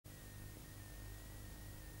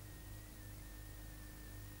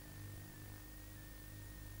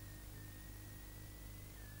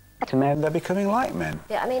Men, they're becoming like men.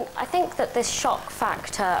 Yeah, I mean, I think that this shock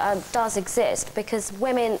factor does exist because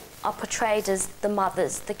women are portrayed as the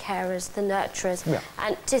mothers, the carers, the nurturers. Yeah.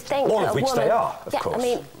 And to think all that of which a woman... they are, of course. I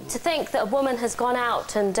mean, to think that a woman has gone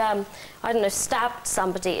out and, I don't know, stabbed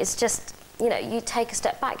somebody is just, you know, you take a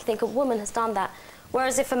step back, you think a woman has done that.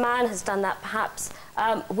 Whereas if a man has done that, perhaps,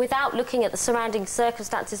 without looking at the surrounding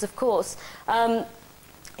circumstances, of course,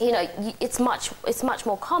 you know, it's much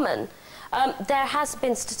more common. There has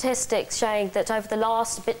been statistics showing that over the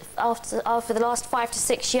last 5 to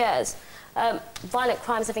 6 years, violent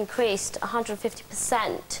crimes have increased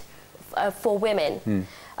 150% for women.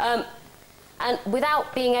 And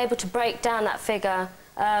without being able to break down that figure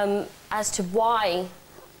as to why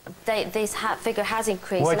this figure has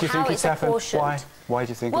increased and how it's apportioned. Why do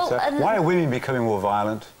you think it's happened? Why are women becoming more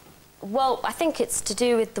violent? Well, I think it's to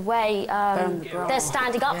do with the way they're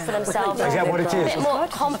standing up for themselves. Is that what it is? A bit more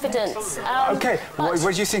confidence. OK, what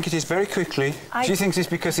do you think it is, very quickly? Do you think it's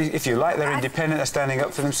because, if you like, they're independent, they're standing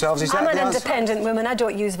up for themselves? Is that I'm an independent woman, I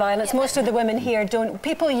don't use violence. Most of the women here don't.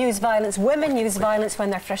 People use violence, women use violence when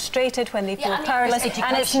they're frustrated, when they feel powerless,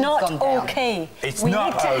 and it's not OK. It's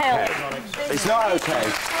not OK. It's not OK.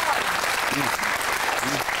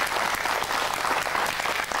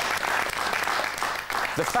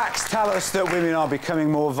 The facts tell us that women are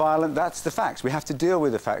becoming more violent. That's the facts. We have to deal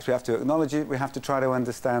with the facts. We have to acknowledge it. We have to try to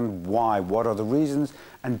understand why, what are the reasons,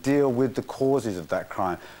 and deal with the causes of that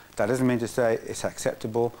crime. That doesn't mean to say it's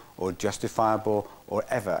acceptable or justifiable or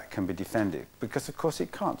ever can be defended, because, of course,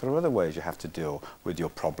 it can't. There are other ways you have to deal with your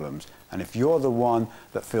problems. And if you're the one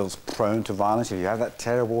that feels prone to violence, if you have that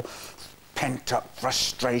terrible pent-up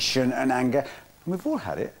frustration and anger, and we've all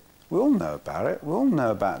had it. We all know about it. We all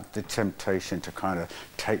know about the temptation to kind of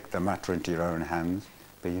take the matter into your own hands.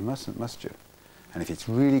 But you mustn't, must you? And if it's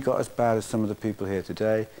really got as bad as some of the people here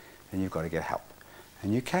today, then you've got to get help.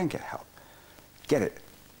 And you can get help. Get it.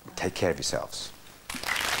 Take care of yourselves.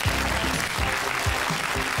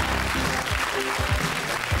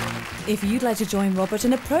 If you'd like to join Robert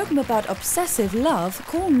in a programme about obsessive love,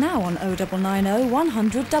 call now on 0990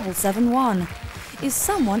 100 771. Is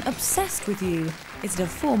someone obsessed with you? Is it a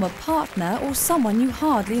former partner or someone you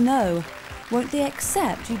hardly know? Won't they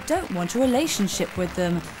accept you don't want a relationship with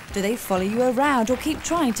them? Do they follow you around or keep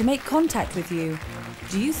trying to make contact with you?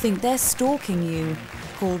 Do you think they're stalking you?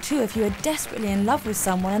 Call too if you are desperately in love with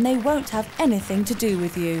someone and they won't have anything to do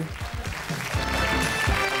with you.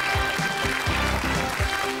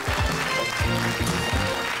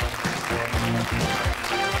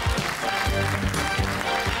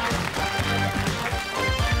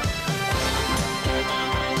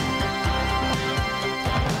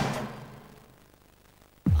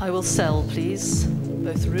 I will sell, please,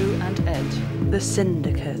 both Rue and Ed. The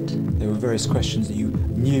syndicate. There were various questions that you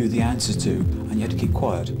knew the answers to, and you had to keep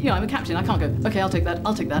quiet. Yeah, I'm a captain. I can't go. OK, I'll take that.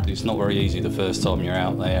 I'll take that. It's not very easy the first time you're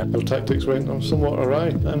out there. Our tactics went somewhat awry,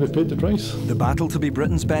 and we paid the price. The battle to be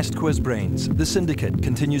Britain's best quiz brains, The Syndicate,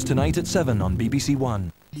 continues tonight at 7 on BBC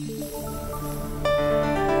One.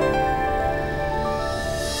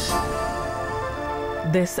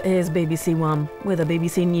 This is BBC One with a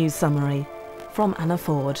BBC News summary from Anna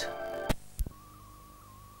Ford.